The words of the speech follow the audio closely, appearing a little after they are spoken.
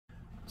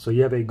So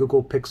you have a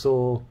Google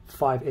Pixel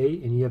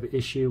 5a and you have an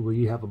issue where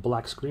you have a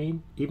black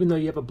screen. Even though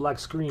you have a black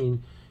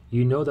screen,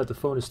 you know that the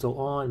phone is still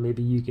on.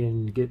 Maybe you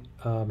can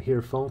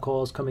hear phone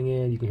calls coming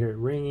in, you can hear it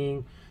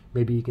ringing,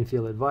 maybe you can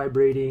feel it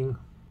vibrating.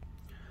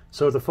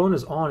 So if the phone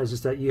is on, it's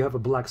just that you have a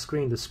black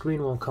screen, the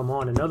screen won't come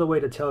on. Another way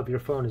to tell if your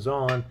phone is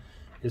on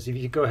is if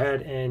you go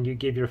ahead and you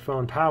give your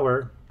phone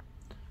power,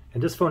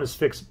 and this phone is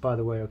fixed by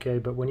the way, okay,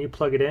 but when you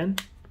plug it in,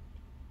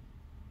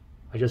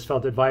 I just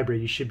felt it vibrate.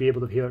 You should be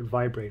able to hear it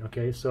vibrate,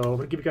 okay? So I'm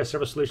gonna give you guys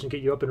several solutions to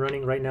get you up and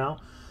running right now.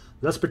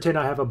 Let's pretend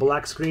I have a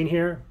black screen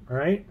here, all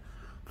right?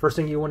 First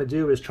thing you wanna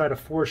do is try to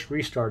force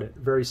restart it.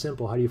 Very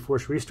simple. How do you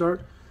force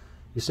restart?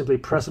 You simply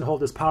press and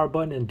hold this power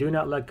button and do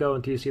not let go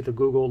until you see the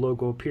Google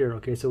logo appear,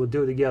 okay? So we'll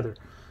do it together.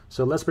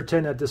 So let's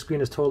pretend that this screen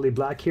is totally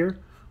black here.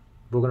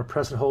 We're gonna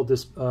press and hold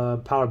this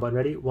power button.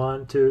 Ready?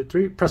 1, 2,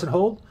 3, press and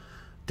hold.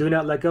 Do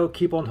not let go,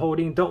 keep on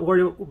holding. Don't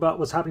worry about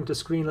what's happening to the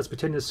screen. Let's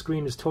pretend the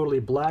screen is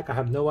totally black. I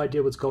have no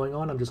idea what's going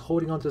on. I'm just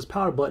holding onto this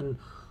power button,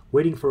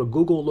 waiting for a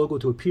Google logo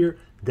to appear,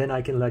 then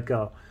I can let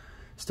go.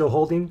 Still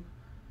holding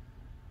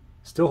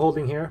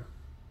here.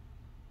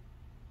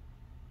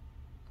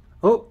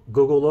 Oh,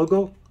 Google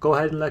logo, go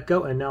ahead and let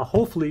go, and now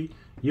hopefully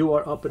you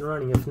are up and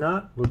running. If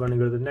not, we're going to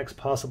go to the next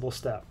possible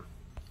step.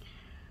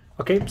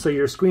 Okay, so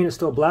your screen is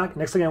still black.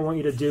 Next thing I want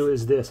you to do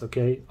is this,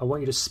 okay? I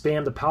want you to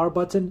spam the power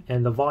button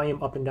and the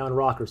volume up and down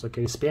rockers,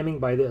 okay? Spamming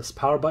by this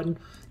power button,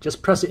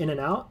 just press it in and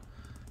out,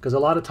 because a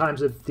lot of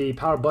times if the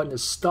power button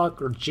is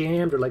stuck or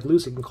jammed or like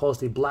loose, it can cause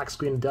the black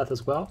screen of death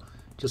as well.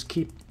 Just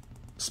keep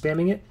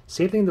spamming it.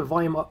 Same thing, the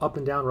volume up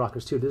and down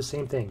rockers too. This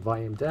same thing,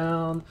 volume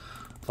down,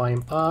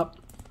 volume up,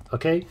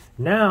 okay?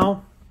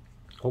 Now,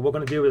 what we're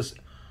gonna do is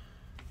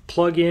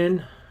plug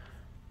in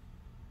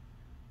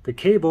the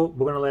cable.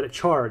 We're going to let it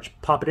charge.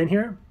 Pop it in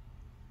here.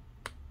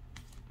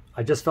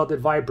 I just felt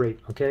it vibrate,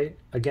 okay?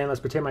 Again, let's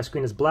pretend my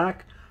screen is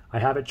black. I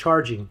have it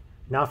charging.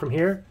 Now from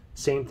here,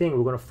 same thing.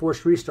 We're going to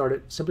force restart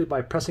it simply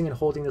by pressing and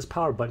holding this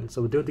power button.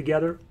 So we'll do it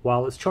together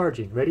while it's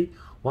charging. Ready?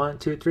 1,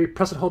 2, 3.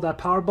 Press and hold that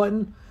power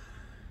button.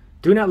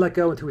 Do not let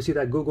go until we see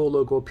that Google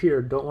logo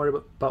appear. Don't worry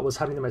about what's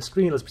happening to my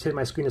screen. Let's pretend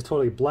my screen is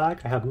totally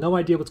black. I have no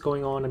idea what's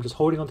going on. I'm just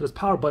holding onto this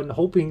power button,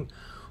 hoping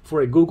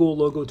for a Google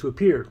logo to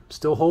appear.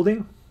 Still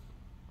holding.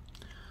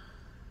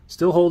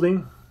 Still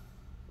holding.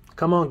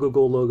 Come on,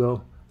 Google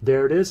logo.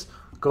 There it is.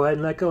 Go ahead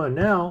and let go. And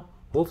now,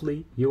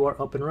 hopefully, you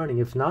are up and running.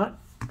 If not,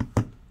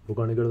 we're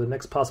going to go to the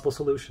next possible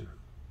solution.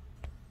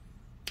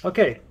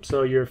 Okay,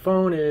 so your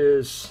phone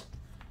is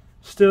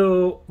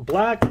still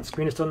black. The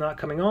screen is still not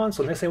coming on.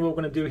 So next thing we're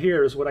going to do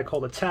here is what I call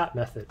the tap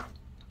method.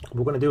 What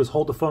we're going to do is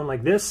hold the phone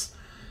like this,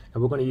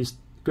 and we're going to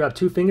grab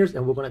 2 fingers,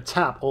 and we're going to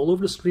tap all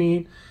over the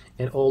screen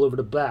and all over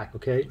the back,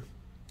 okay?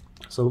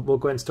 So we'll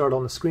go ahead and start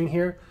on the screen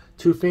here.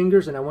 2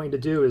 fingers, and I want you to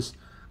do is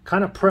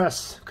kind of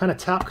press, kind of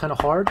tap kind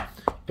of hard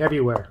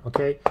everywhere,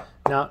 okay?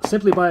 Now,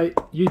 simply by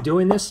you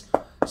doing this,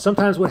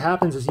 sometimes what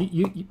happens is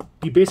you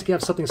basically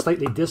have something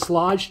slightly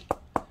dislodged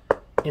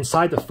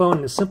inside the phone,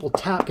 and a simple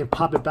tap can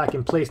pop it back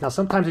in place. Now,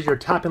 sometimes as you're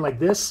tapping like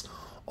this,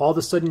 all of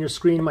a sudden your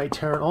screen might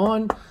turn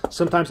on.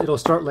 Sometimes it'll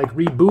start like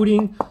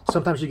rebooting.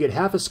 Sometimes you get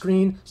half a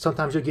screen.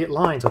 Sometimes you get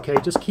lines, okay?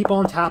 Just keep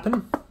on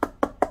tapping.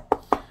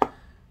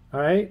 All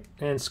right,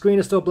 and screen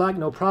is still black,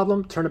 no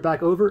problem. Turn it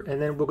back over,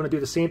 and then we're going to do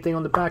the same thing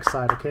on the back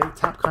side, okay?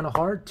 Tap kind of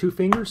hard, 2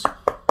 fingers,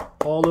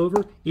 all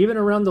over, even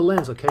around the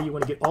lens, okay? You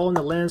want to get all in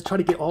the lens. Try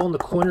to get all in the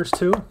corners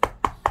too.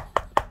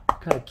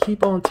 Kind of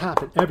keep on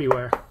tapping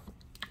everywhere.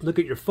 Look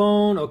at your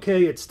phone,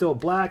 okay? It's still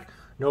black,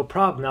 no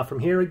problem. Now from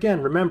here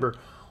again, remember,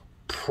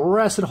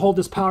 press and hold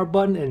this power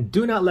button, and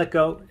do not let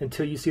go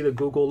until you see the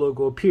Google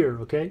logo appear,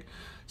 okay?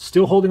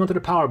 Still holding onto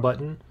the power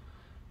button.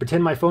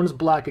 Pretend my phone is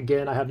black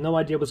again. I have no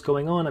idea what's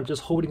going on. I'm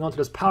just holding onto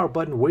this power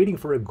button, waiting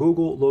for a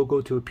Google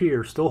logo to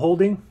appear. Still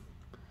holding.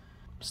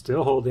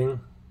 Still holding.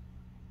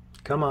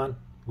 Come on.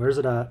 Where's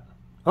it at?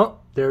 Oh,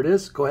 there it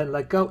is. Go ahead and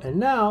let go. And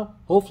now,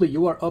 hopefully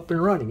you are up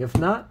and running. If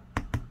not,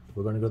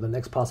 we're going to go to the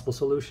next possible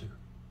solution.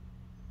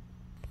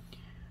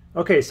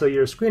 Okay, so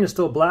your screen is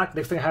still black.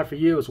 Next thing I have for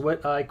you is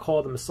what I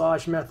call the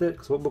massage method.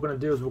 Because what we're going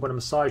to do is we're going to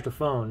massage the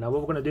phone. Now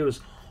what we're going to do is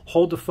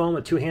hold the phone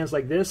with 2 hands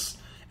like this.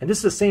 And this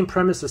is the same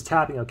premise as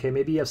tapping, okay?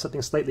 Maybe you have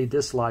something slightly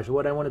dislodged.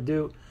 What I want to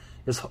do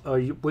is,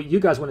 what you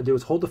guys want to do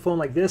is hold the phone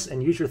like this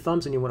and use your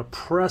thumbs, and you want to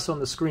press on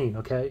the screen,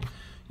 okay?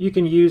 You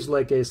can use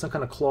like some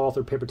kind of cloth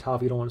or paper towel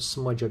if you don't want to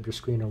smudge up your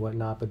screen or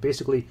whatnot. But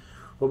basically,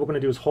 what we're going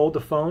to do is hold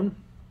the phone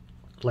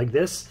like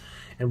this,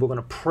 and we're going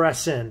to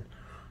press in.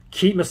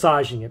 Keep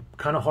massaging it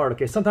kind of hard,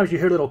 okay? Sometimes you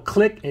hear a little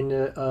click and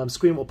the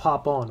screen will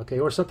pop on, okay?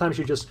 Or sometimes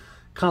you're just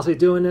constantly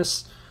doing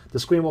this. The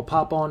screen will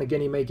pop on.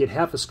 Again, you may get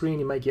half a screen.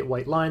 You might get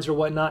white lines or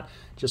whatnot.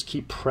 Just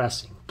keep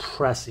pressing,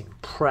 pressing,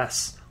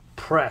 press,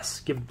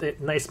 press. Give it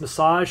a nice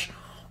massage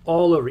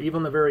all over, even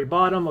on the very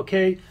bottom,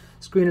 okay?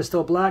 Screen is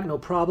still black, no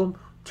problem.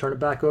 Turn it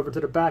back over to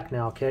the back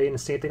now, okay? And the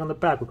same thing on the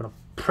back. We're going to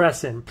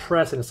press in,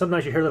 press in. And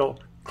sometimes you hear a little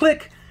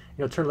click.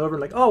 You know, turn it over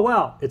and like, oh,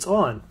 wow, it's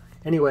on.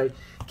 Anyway,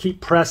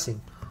 keep pressing,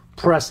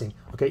 pressing.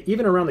 Okay,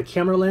 even around the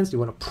camera lens, you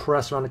want to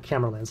press around the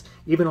camera lens.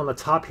 Even on the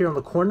top here on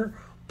the corner,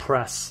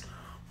 press,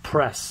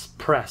 press,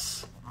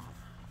 press.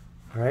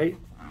 All right,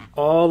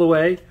 all the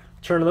way,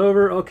 turn it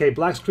over. Okay,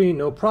 black screen,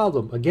 no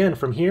problem. Again,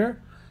 from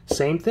here,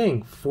 same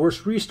thing.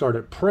 Force restart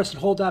it. Press and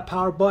hold that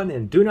power button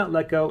and do not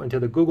let go until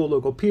the Google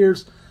logo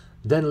appears.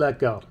 Then let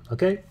go.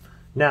 Okay.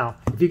 Now,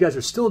 if you guys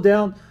are still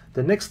down,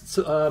 the next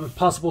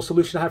possible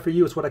solution I have for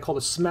you is what I call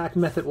the smack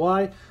method.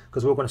 Why?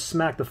 Because we're going to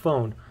smack the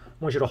phone.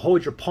 I want you to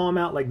hold your palm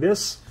out like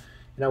this,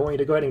 and I want you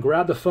to go ahead and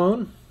grab the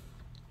phone.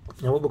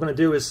 And what we're going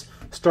to do is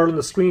start on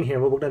the screen here.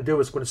 What we're going to do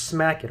is we're going to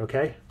smack it.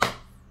 Okay.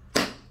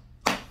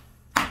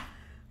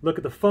 Look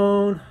at the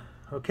phone.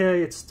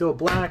 Okay, it's still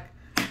black.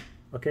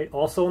 Okay,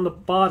 also on the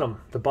bottom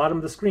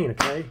of the screen.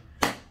 Okay,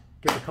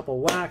 give it a couple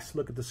whacks.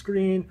 Look at the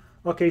screen.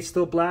 Okay,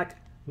 still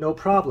black. No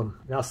problem.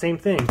 Now, same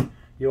thing.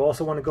 You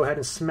also want to go ahead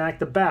and smack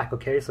the back.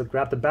 Okay, so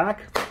grab the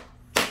back.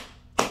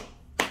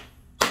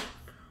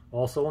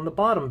 Also on the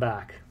bottom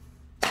back.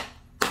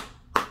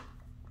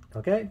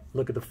 Okay,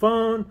 look at the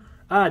phone.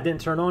 Ah, it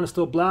didn't turn on. It's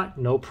still black.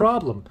 No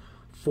problem.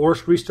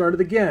 Force restart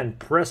it again.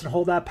 Press and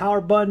hold that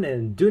power button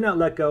and do not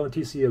let go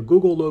until you see a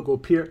Google logo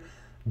appear.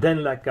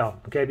 Then let go.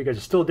 Okay, if you guys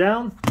are still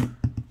down,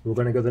 we're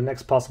going to go to the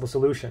next possible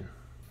solution.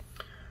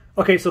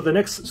 Okay, so the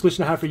next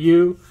solution I have for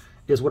you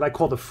is what I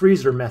call the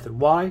freezer method.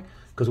 Why?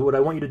 Because what I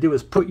want you to do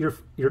is put your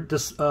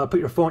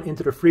phone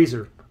into the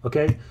freezer.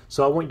 Okay,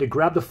 so I want you to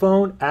grab the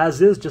phone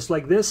as is, just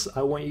like this.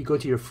 I want you to go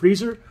to your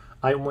freezer.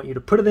 I want you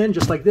to put it in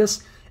just like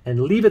this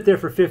and leave it there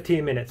for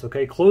 15 minutes.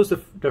 Okay, close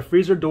the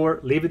freezer door,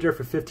 leave it there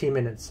for 15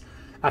 minutes.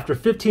 After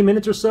 15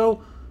 minutes or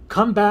so,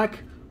 come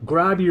back,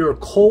 grab your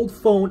cold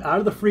phone out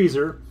of the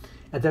freezer,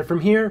 and then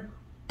from here,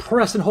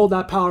 press and hold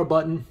that power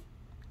button.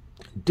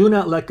 Do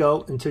not let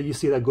go until you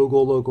see that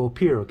Google logo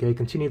appear. Okay,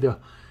 continue to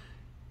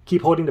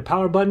keep holding the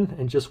power button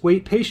and just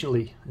wait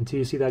patiently until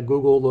you see that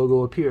Google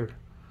logo appear.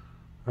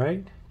 All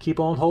right, keep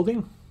on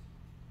holding.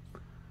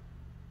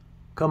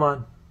 Come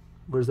on,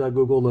 where's that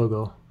Google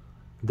logo?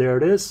 There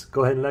it is.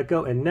 Go ahead and let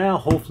go. And now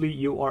hopefully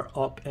you are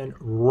up and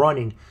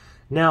running.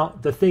 Now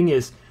the thing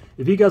is,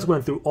 if you guys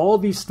went through all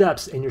these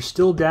steps and you're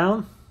still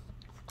down,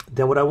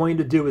 then what I want you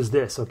to do is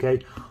this,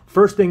 okay?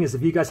 First thing is,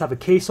 if you guys have a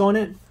case on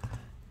it,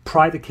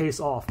 pry the case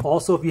off.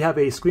 Also, if you have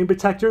a screen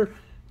protector,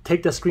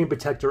 take the screen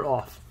protector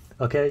off,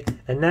 okay?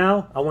 And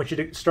now I want you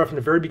to start from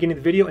the very beginning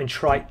of the video and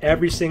try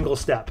every single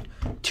step.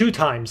 2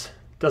 times,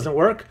 doesn't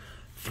work.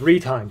 3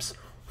 times,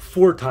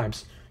 4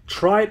 times.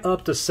 Try it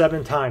up to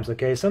 7 times,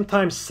 okay?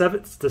 Sometimes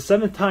the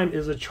 7th time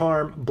is a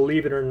charm,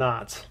 believe it or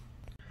not.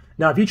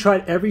 Now, if you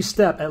tried every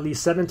step at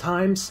least 7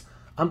 times,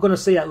 I'm going to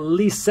say at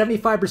least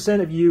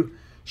 75% of you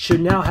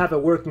should now have a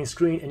working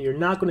screen, and you're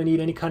not going to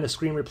need any kind of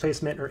screen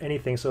replacement or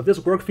anything. So if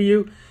this worked for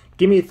you,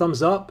 give me a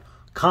thumbs up,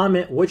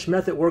 comment which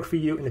method worked for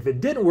you, and if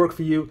it didn't work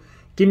for you,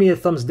 give me a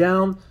thumbs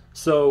down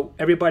so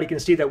everybody can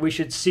see that we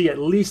should see at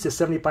least a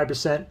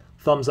 75%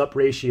 thumbs up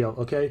ratio,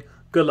 okay?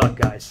 Good luck,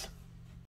 guys.